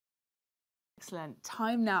Excellent.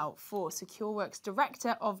 Time now for Secureworks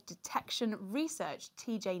Director of Detection Research,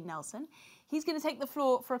 TJ Nelson. He's going to take the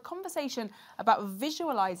floor for a conversation about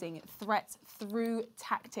visualizing threats through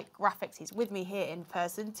Tactographs. He's with me here in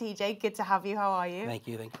person. TJ, good to have you. How are you? Thank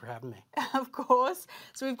you. Thanks for having me. Of course.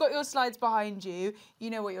 So we've got your slides behind you.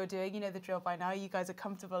 You know what you're doing. You know the drill by now. You guys are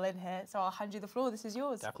comfortable in here. So I'll hand you the floor. This is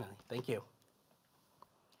yours. Definitely. Thank you.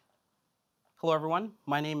 Hello, everyone.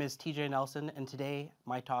 My name is TJ Nelson, and today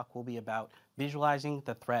my talk will be about visualizing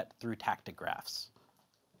the threat through Tactographs.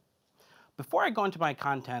 Before I go into my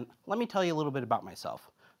content, let me tell you a little bit about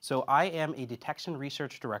myself. So I am a detection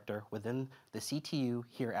research director within the CTU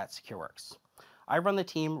here at Secureworks. I run the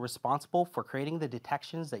team responsible for creating the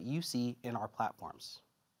detections that you see in our platforms.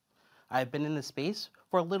 I have been in this space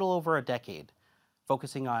for a little over a decade,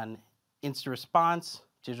 focusing on incident response,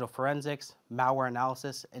 digital forensics, malware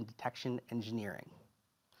analysis, and detection engineering.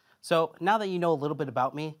 So now that you know a little bit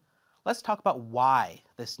about me, let's talk about why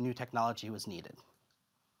this new technology was needed.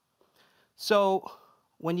 So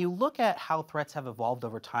when you look at how threats have evolved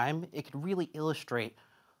over time, it could really illustrate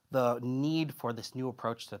the need for this new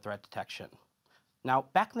approach to threat detection. Now,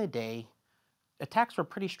 back in the day, attacks were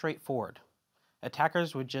pretty straightforward.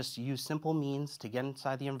 Attackers would just use simple means to get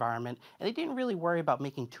inside the environment, and they didn't really worry about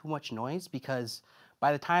making too much noise because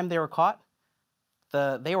by the time they were caught,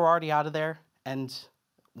 they were already out of there and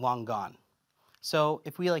long gone. So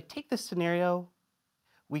if we take this scenario,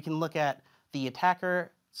 we can look at the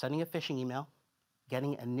attacker sending a phishing email,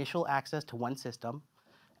 getting initial access to one system,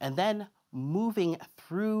 and then moving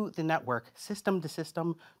through the network system to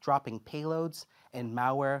system, dropping payloads and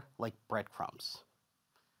malware like breadcrumbs.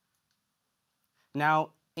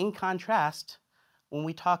 Now, in contrast, when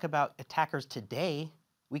we talk about attackers today,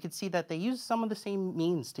 we could see that they use some of the same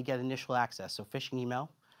means to get initial access. So phishing email,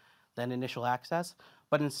 then initial access.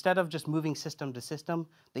 But instead of just moving system to system,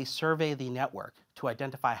 they survey the network to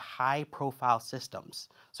identify high-profile systems,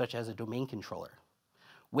 such as a domain controller.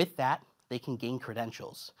 With that, they can gain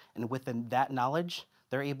credentials. And with that knowledge,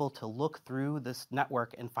 they're able to look through this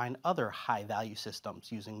network and find other high-value systems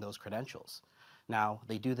using those credentials. Now,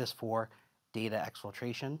 they do this for data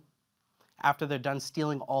exfiltration. After they're done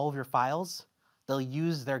stealing all of your files, they'll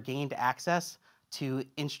use their gained access to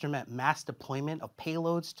instrument mass deployment of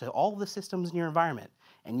payloads to all of the systems in your environment.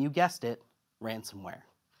 And you guessed it, ransomware.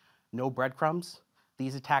 No breadcrumbs.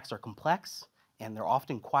 These attacks are complex, and they're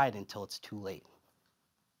often quiet until it's too late.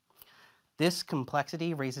 This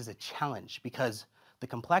complexity raises a challenge because the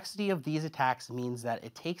complexity of these attacks means that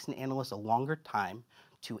it takes an analyst a longer time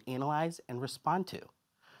to analyze and respond to.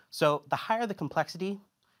 So the higher the complexity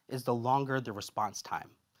is the longer the response time.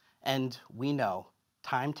 And we know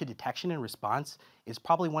time to detection and response is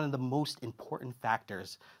probably one of the most important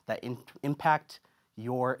factors that impact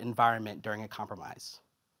your environment during a compromise.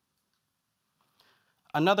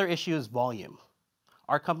 Another issue is volume.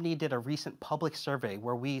 Our company did a recent public survey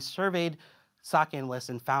where we surveyed SOC analysts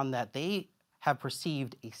and found that they have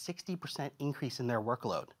perceived a 60% increase in their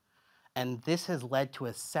workload. And this has led to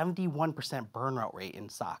a 71% burnout rate in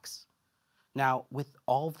SOCs. Now, with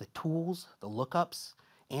all of the tools, the lookups,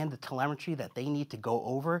 and the telemetry that they need to go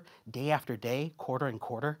over day after day, quarter and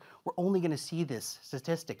quarter, we're only going to see this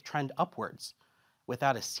statistic trend upwards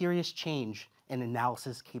without a serious change in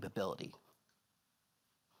analysis capability.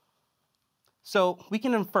 So we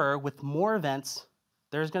can infer with more events,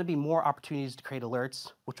 there's going to be more opportunities to create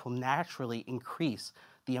alerts, which will naturally increase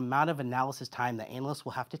the amount of analysis time that analysts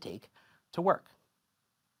will have to take to work.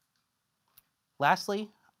 Lastly,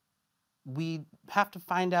 we have to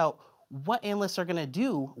find out what analysts are going to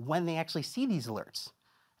do when they actually see these alerts.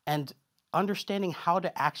 And understanding how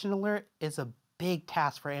to action alert is a big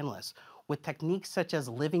task for analysts. With techniques such as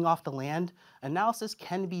living off the land, analysis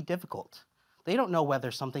can be difficult. They don't know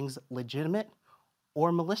whether something's legitimate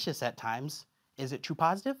or malicious at times. Is it true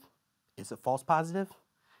positive? Is it false positive?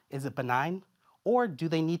 Is it benign? Or do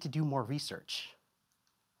they need to do more research?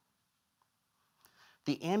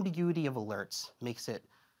 The ambiguity of alerts makes it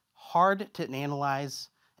hard to analyze,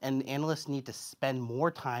 and analysts need to spend more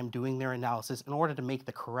time doing their analysis in order to make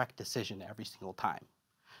the correct decision every single time.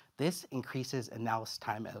 This increases analysis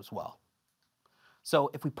time as well. So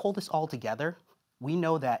if we pull this all together, we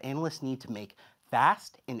know that analysts need to make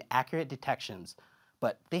fast and accurate detections,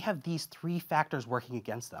 but they have these three factors working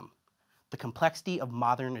against them: the complexity of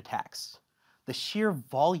modern attacks, the sheer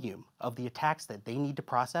volume of the attacks that they need to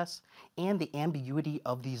process, and the ambiguity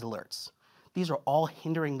of these alerts. These are all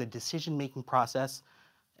hindering the decision-making process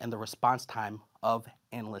and the response time of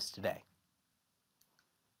analysts today.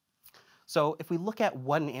 So if we look at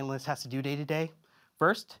what an analyst has to do day to day,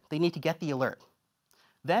 first, they need to get the alert.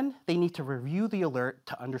 Then they need to review the alert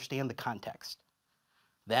to understand the context.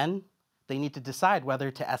 Then they need to decide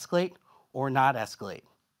whether to escalate or not escalate.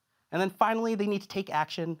 And then finally, they need to take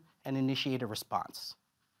action and initiate a response.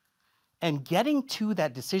 And getting to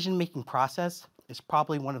that decision-making process is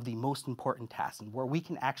probably one of the most important tasks, and where we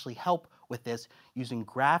can actually help with this using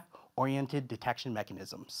graph-oriented detection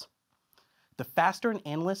mechanisms. The faster an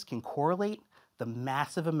analyst can correlate the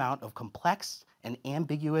massive amount of complex and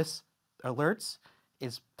ambiguous alerts,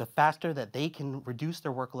 is the faster that they can reduce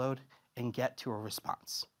their workload and get to a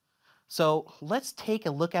response. So let's take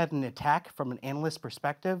a look at an attack from an analyst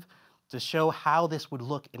perspective to show how this would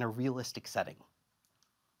look in a realistic setting.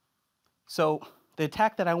 So the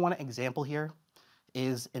attack that I want to example here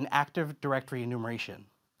is an Active Directory enumeration,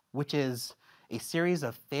 which is a series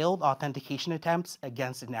of failed authentication attempts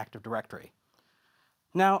against an Active Directory.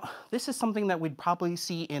 Now, this is something that we'd probably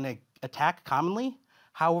see in an attack commonly.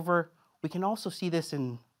 However, we can also see this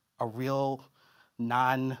in a real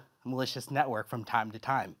non-malicious network from time to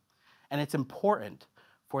time. And it's important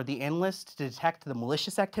for the analyst to detect the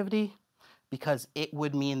malicious activity because it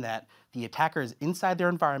would mean that the attacker is inside their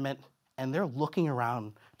environment and they're looking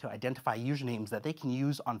around to identify usernames that they can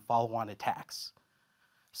use on follow-on attacks.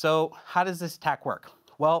 So how does this attack work?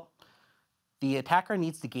 Well, the attacker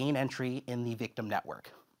needs to gain entry in the victim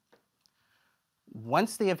network.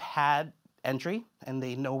 Once they have had entry and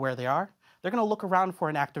they know where they are, they're going to look around for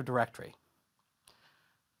an Active Directory.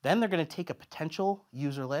 Then they're going to take a potential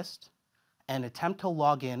user list and attempt to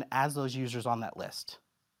log in as those users on that list.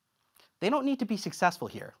 They don't need to be successful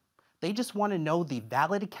here. They just want to know the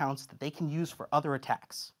valid accounts that they can use for other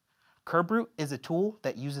attacks. Kerbroot is a tool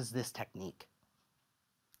that uses this technique.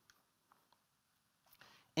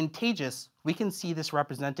 In Taegis, we can see this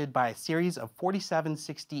represented by a series of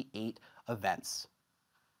 4768 events.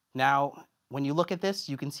 Now, when you look at this,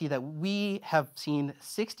 you can see that we have seen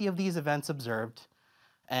 60 of these events observed.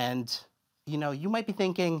 And you might be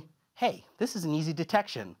thinking, hey, this is an easy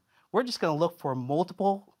detection. We're just going to look for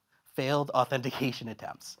multiple failed authentication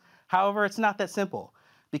attempts. However, it's not that simple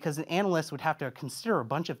because an analyst would have to consider a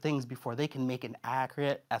bunch of things before they can make an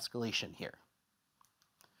accurate escalation here.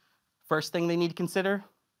 First thing they need to consider,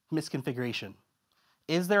 misconfiguration.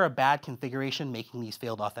 Is there a bad configuration making these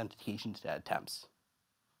failed authentication attempts?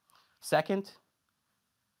 Second,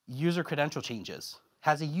 user credential changes.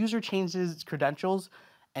 Has a user changed his credentials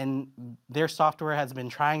and their software has been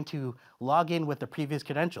trying to log in with the previous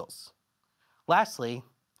credentials? Lastly,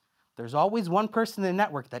 there's always one person in the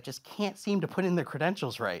network that just can't seem to put in their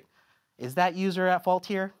credentials right. Is that user at fault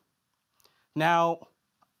here? Now,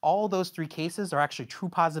 all those three cases are actually true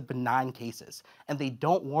positive benign cases, and they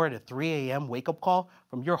don't warrant a 3 a.m. wake-up call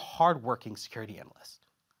from your hardworking security analyst.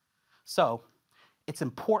 So it's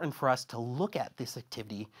important for us to look at this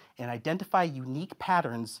activity and identify unique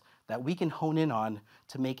patterns that we can hone in on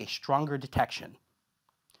to make a stronger detection.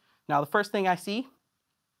 Now, the first thing I see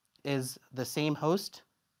is the same host,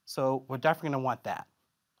 so we're definitely going to want that.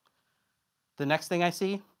 The next thing I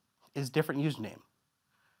see is different username,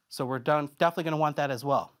 so we're definitely going to want that as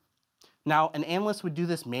well. Now, an analyst would do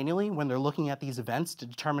this manually when they're looking at these events to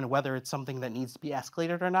determine whether it's something that needs to be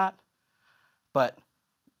escalated or not. But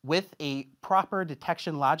with a proper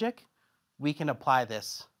detection logic, we can apply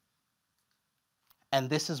this. And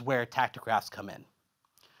this is where Tactographs come in.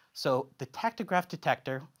 So the Tactograph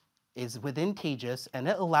detector is within Taegis, and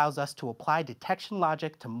it allows us to apply detection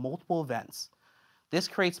logic to multiple events. This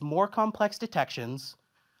creates more complex detections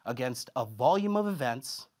against a volume of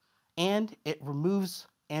events, and it removes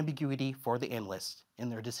ambiguity for the analyst in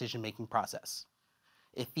their decision-making process.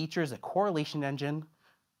 It features a correlation engine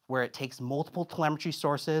where it takes multiple telemetry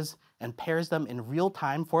sources and pairs them in real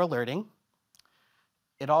time for alerting.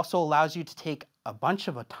 It also allows you to take a bunch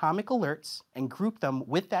of atomic alerts and group them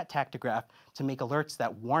with that tactograph to make alerts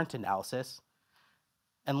that warrant analysis.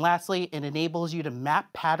 And lastly, it enables you to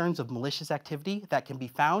map patterns of malicious activity that can be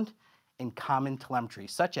found in common telemetry,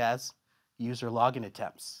 such as user login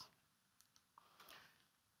attempts.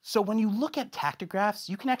 So when you look at tactographs,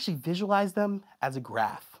 you can actually visualize them as a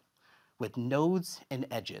graph with nodes and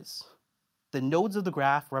edges. The nodes of the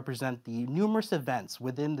graph represent the numerous events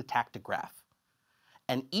within the tactograph.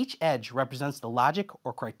 And each edge represents the logic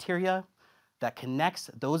or criteria that connects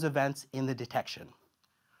those events in the detection.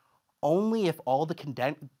 Only if all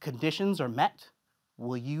the conditions are met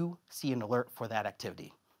will you see an alert for that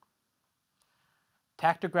activity.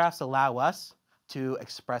 Tactographs allow us to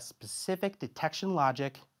express specific detection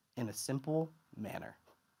logic in a simple manner.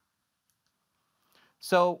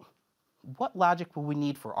 So, what logic will we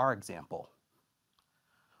need for our example?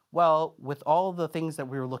 Well, with all the things that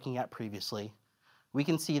we were looking at previously, we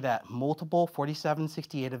can see that multiple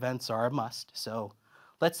 4768 events are a must. So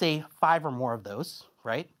let's say 5 or more of those,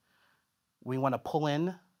 right? We want to pull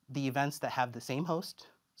in the events that have the same host,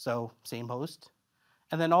 so same host.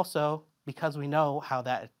 And then also, because we know how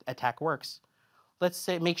that attack works, let's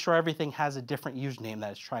say make sure everything has a different username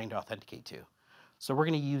that it's trying to authenticate to. So we're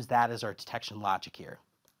going to use that as our detection logic here.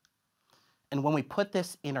 And when we put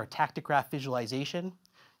this in our tactograph visualization,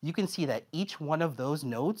 you can see that each one of those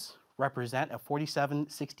nodes represent a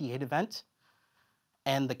 4768 event,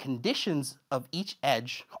 and the conditions of each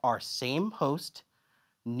edge are same host,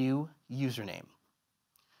 new username.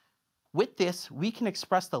 With this, we can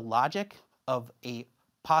express the logic of a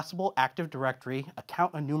possible Active Directory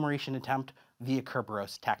account enumeration attempt via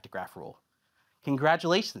Kerberos tactograph rule.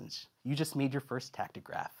 Congratulations, you just made your first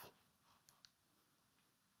tactograph.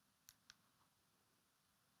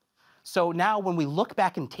 So now when we look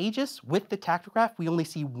back in Taegis with the tactograph, we only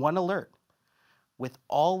see one alert with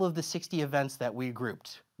all of the 60 events that we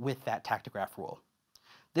grouped with that tactograph rule.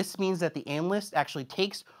 This means that the analyst actually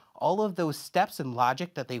takes all of those steps and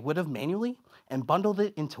logic that they would have manually and bundled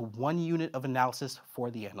it into one unit of analysis for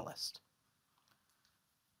the analyst.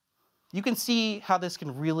 You can see how this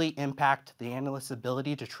can really impact the analyst's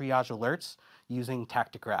ability to triage alerts using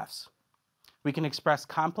tactographs. We can express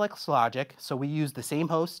complex logic, so we use the same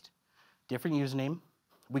host, different username.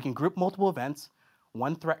 We can group multiple events,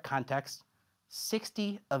 one threat context,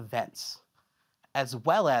 60 events, as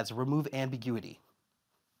well as remove ambiguity.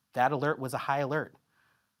 That alert was a high alert.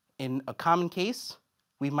 In a common case,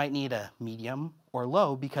 we might need a medium or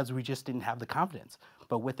low because we just didn't have the confidence.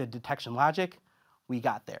 But with the detection logic, we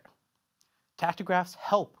got there. Tactographs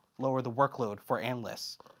help lower the workload for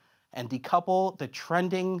analysts and decouple the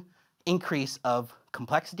trending increase of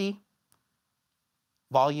complexity,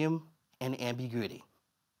 volume, and ambiguity.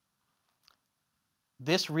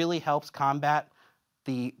 This really helps combat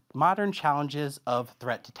the modern challenges of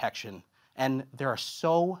threat detection. And there are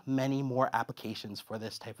so many more applications for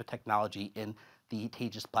this type of technology in the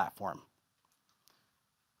Taegis platform.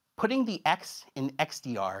 Putting the X in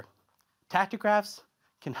XDR, tactographs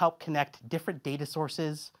can help connect different data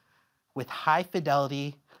sources with high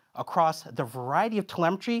fidelity across the variety of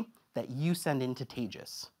telemetry that you send into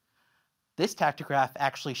Taegis. This tactograph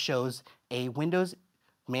actually shows a Windows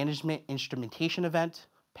management instrumentation event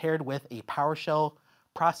paired with a PowerShell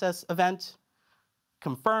process event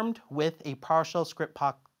confirmed with a PowerShell script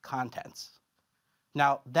contents.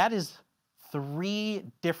 Now, that is 3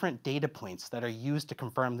 different data points that are used to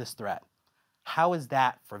confirm this threat. How is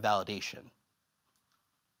that for validation?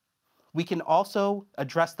 We can also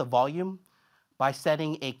address the volume by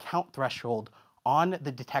setting a count threshold on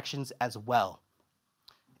the detections as well.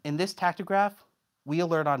 In this tactograph, we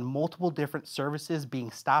alert on multiple different services being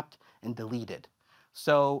stopped and deleted.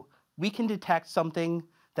 So we can detect something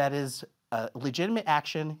that is a legitimate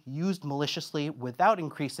action used maliciously without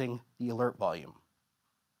increasing the alert volume.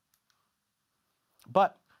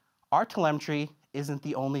 But our telemetry isn't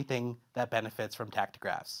the only thing that benefits from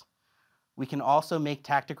tactographs. We can also make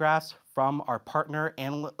tactographs from our partner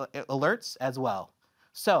alerts as well.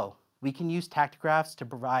 So we can use tactographs to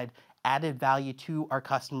provide added value to our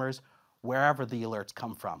customers wherever the alerts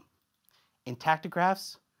come from. In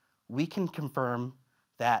tactographs, we can confirm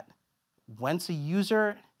that once a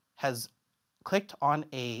user has clicked on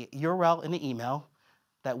a URL in an email,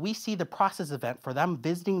 that we see the process event for them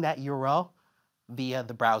visiting that URL via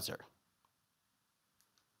the browser.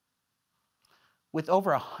 With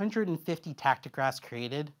over 150 tactographs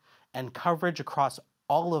created and coverage across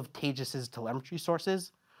all of Taegis' telemetry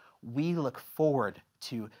sources, we look forward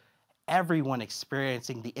to everyone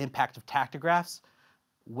experiencing the impact of tactographs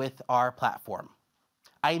with our platform.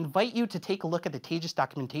 I invite you to take a look at the Taegis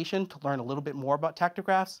documentation to learn a little bit more about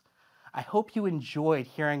tactographs. I hope you enjoyed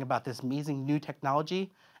hearing about this amazing new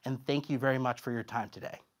technology, and thank you very much for your time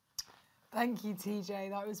today. Thank you, TJ.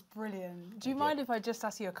 That was brilliant. Do you mind if I just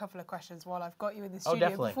ask you a couple of questions while I've got you in the studio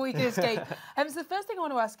before you can escape? So the first thing I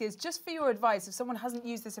want to ask is just for your advice, if someone hasn't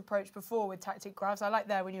used this approach before with tactic graphs, I like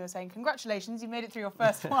there when you were saying, congratulations, you made it through your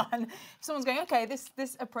first one. If someone's going, okay, this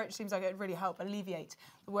approach seems like it would really help alleviate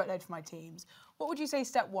the workload for my teams. What would you say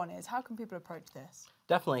step 1 is? How can people approach this?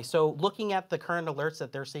 Definitely. So looking at the current alerts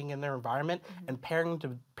that they're seeing in their environment and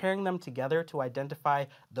pairing them together to identify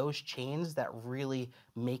those chains that really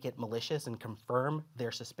make it malicious and confirm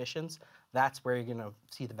their suspicions, that's where you're going to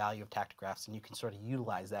see the value of tactographs, and you can sort of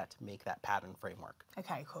utilize that to make that pattern framework.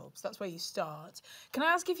 Okay, cool. So that's where you start. Can I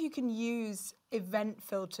ask if you can use event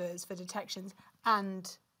filters for detections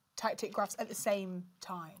and tactic graphs at the same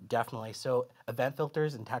time? Definitely. So event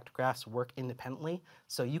filters and tactographs work independently.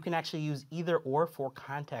 So you can actually use either or for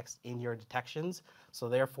context in your detections. So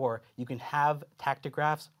therefore, you can have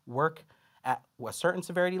tactographs work at a certain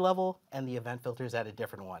severity level and the event filters at a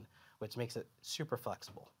different one, which makes it super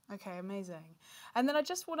flexible. Okay, amazing. And then I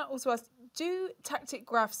just want to also ask, do tactic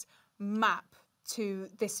graphs map to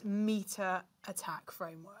this meter attack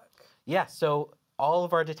framework? Yeah, so all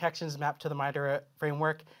of our detections map to the MITRE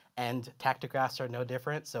framework, and tactographs are no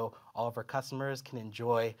different. So all of our customers can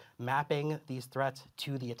enjoy mapping these threats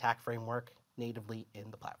to the attack framework natively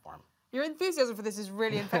in the platform. Your enthusiasm for this is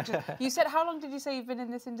really infectious. You said, how long did you say you've been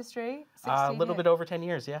in this industry? 16 A little bit over 10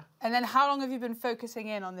 years, yeah. And then how long have you been focusing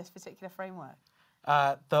in on this particular framework?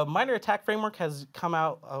 The MITRE attack framework has come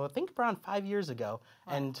out, I think, around 5 years ago,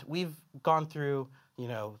 and we've gone through,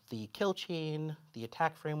 the kill chain, the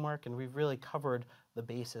attack framework, and we've really covered the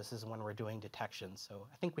basis is when we're doing detection. So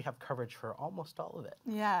I think we have coverage for almost all of it.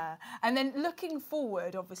 Yeah. And then looking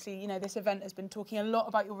forward, obviously, this event has been talking a lot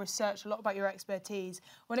about your research, a lot about your expertise.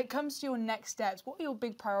 When it comes to your next steps, what are your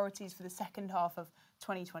big priorities for the second half of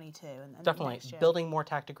 2022 and Definitely. next year? Building more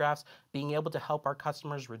tactographs, being able to help our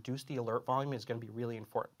customers reduce the alert volume is going to be really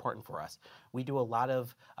important for us. We do a lot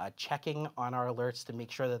of checking on our alerts to make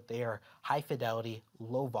sure that they are high fidelity,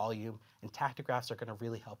 low volume, and tactographs are going to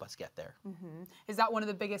really help us get there. Mm-hmm. Is that one of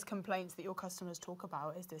the biggest complaints that your customers talk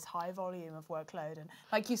about, is this high volume of workload? And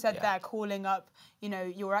like you said there, calling up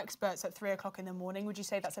your experts at 3 o'clock in the morning, would you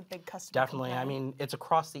say that's a big customer Definitely. complaint? I mean, it's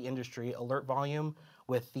across the industry. Alert volume,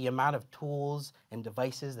 with the amount of tools and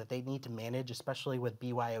devices that they need to manage, especially with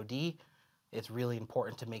BYOD, it's really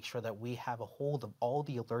important to make sure that we have a hold of all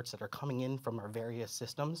the alerts that are coming in from our various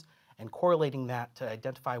systems and correlating that to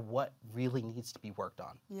identify what really needs to be worked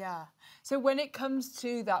on. Yeah. So when it comes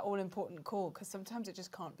to that all-important call, because sometimes it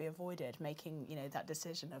just can't be avoided, making that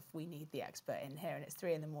decision of we need the expert in here and it's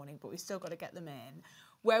 3 in the morning, but we've still got to get them in.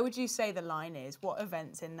 Where would you say the line is? What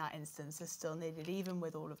events in that instance are still needed, even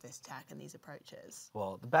with all of this tech and these approaches?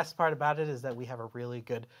 Well, the best part about it is that we have a really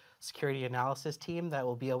good security analysis team that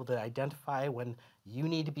will be able to identify when you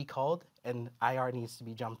need to be called and IR needs to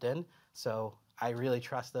be jumped in. So I really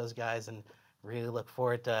trust those guys and really look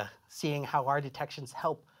forward to seeing how our detections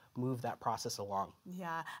help move that process along.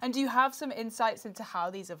 Yeah. And do you have some insights into how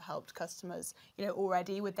these have helped customers,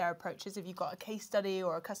 already with their approaches? Have you got a case study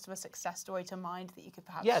or a customer success story to mind that you could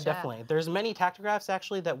perhaps share? Definitely. There's many tactographs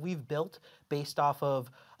actually that we've built based off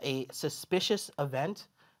of a suspicious event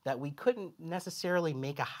that we couldn't necessarily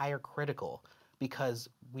make a higher critical because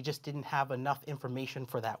we just didn't have enough information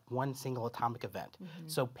for that one single atomic event. Mm-hmm.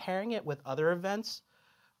 So pairing it with other events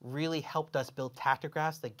really helped us build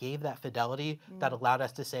tactographs that gave that fidelity that allowed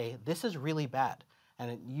us to say, this is really bad.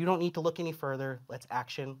 And you don't need to look any further. Let's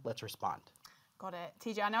action. Let's respond. Got it.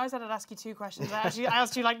 TJ, I know I said I'd ask you 2 questions. I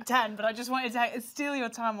asked you like 10, but I just wanted to steal your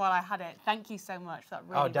time while I had it. Thank you so much for that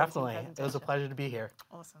really definitely. presentation. It was a pleasure to be here.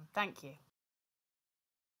 Awesome. Thank you.